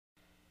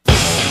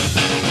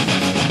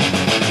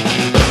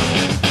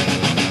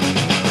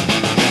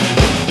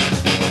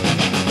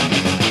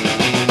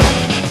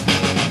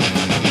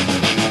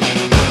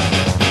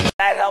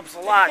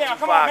lot, down. Tupac.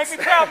 Come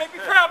on, make me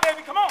proud,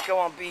 baby. Come on. Go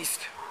on, beast.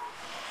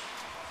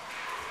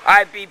 All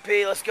right,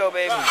 BP, let's go,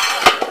 baby.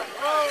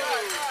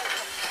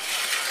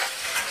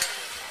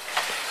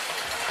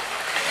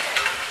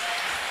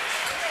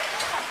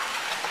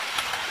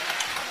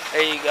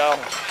 There you go.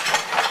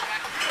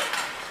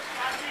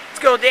 Let's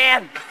go,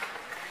 Dan.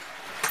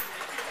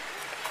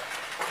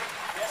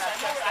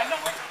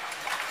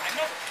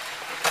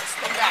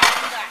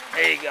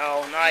 There you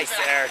go. Nice,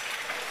 Eric.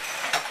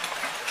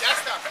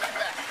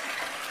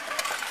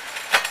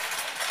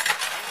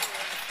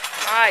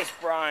 Nice,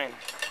 Brian.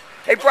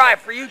 Hey, Brian,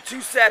 for you,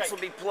 2 sets will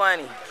be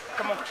plenty.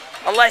 Come on.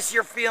 Unless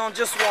you're feeling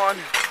just one.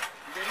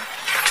 Ready?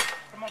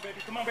 Come on,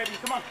 baby. Come on, baby.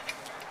 Come on.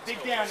 Dig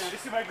down now.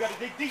 This is where you got to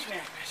dig deep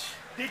now.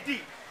 Dig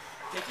deep.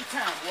 Take your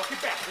time. Walk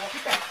it back. Walk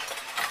it back.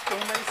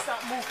 Don't let it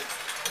stop moving.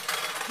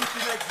 Keep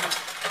your legs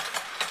moving.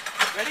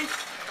 Ready?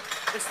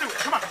 Let's do it.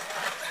 Come on.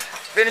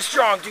 Finish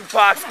strong,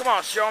 Dupox. Come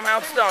on, show them how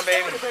it's done,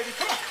 baby.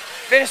 Come on.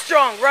 Finish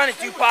strong. Run it,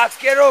 Dupox.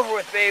 Get it over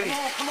with, baby. Come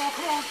on, come on,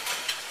 come on.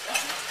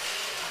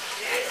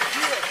 Yeah.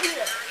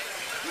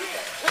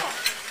 Come on.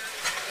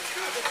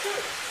 Let's do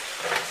it.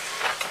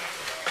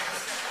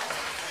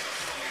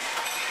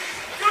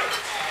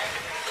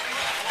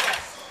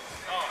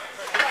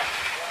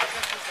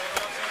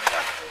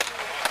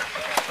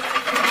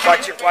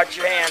 Watch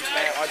your hands,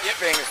 man. Watch your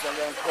fingers. Don't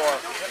get them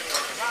caught.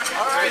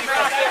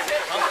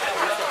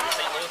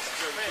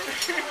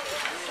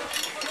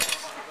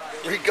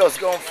 Rico's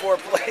going 4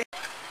 plays.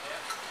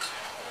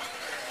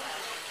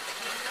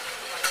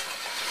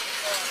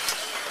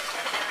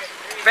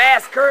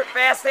 Fast, Kurt.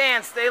 Fast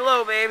hands. Stay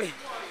low, baby.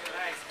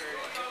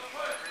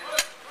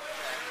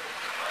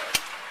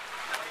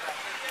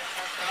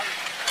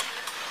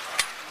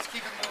 Just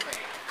keep it moving.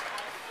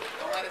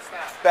 Don't let it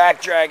stop.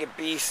 Back drag it,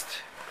 beast.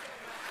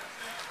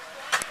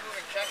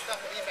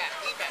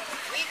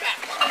 Lean back.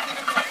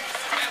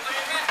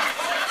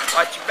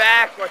 Watch your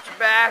back. Watch your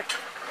back.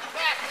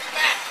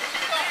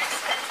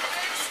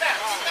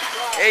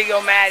 There you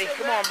go, Maddie.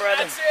 Come on,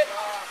 brother. That's it.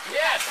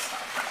 Yes.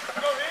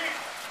 Go, lean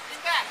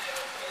back.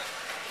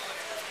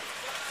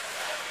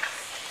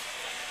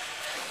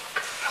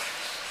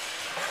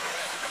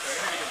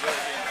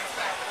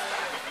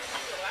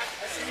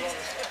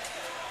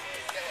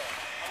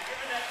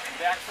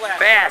 Back flat.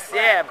 Fast,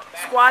 yeah.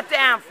 Squat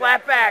down.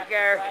 Flat back,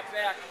 Eric. Flat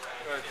back.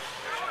 Good.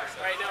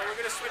 All right, now we're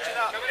going to switch it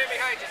up. Coming in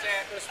behind you,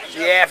 Zach.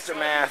 The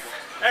aftermath.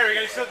 Hey, we're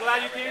going to still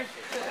glad you came?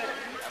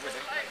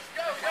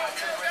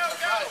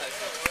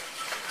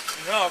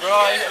 No, bro,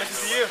 I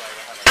listen to you.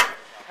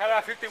 Had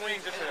about 50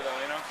 wings yesterday,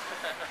 though, you know?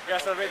 You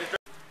gotta celebrate this.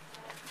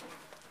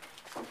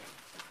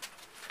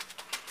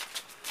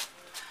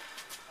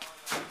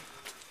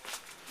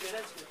 Yeah,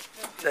 that's good.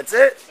 That's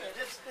it? Yeah,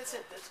 that's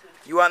it. That's good.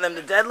 You want them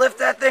to deadlift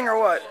that thing or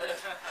what?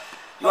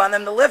 You want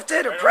them to lift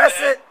it or press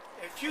it?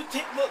 If you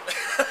think, look,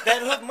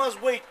 that hook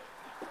must weigh,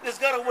 it's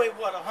gotta weigh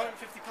what,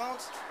 150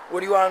 pounds?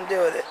 What do you want them to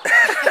do with it?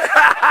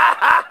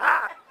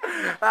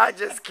 I'm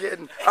just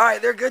kidding. All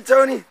right, they're good,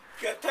 Tony?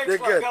 Yeah, thanks, They're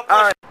good. God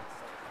All bless right.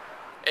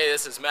 Hey,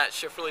 this is Matt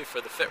Schifferly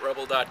for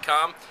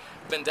theFitRebel.com.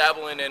 Been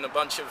dabbling in a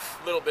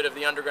little bit of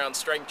the underground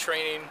strength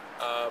training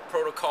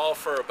protocol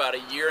for about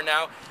a year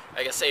now.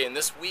 Like I say, in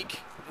this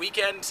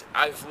weekend,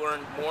 I've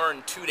learned more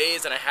in 2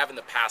 days than I have in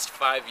the past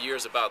 5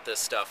 years about this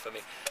stuff. I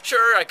mean,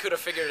 sure, I could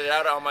have figured it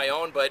out on my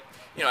own, but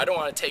you know, I don't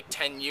want to take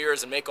 10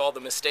 years and make all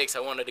the mistakes. I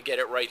wanted to get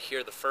it right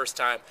here the first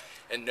time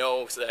and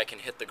know so that I can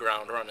hit the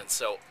ground running.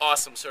 So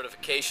awesome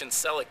certification,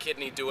 sell a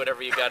kidney, do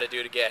whatever you got to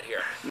do to get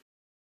here.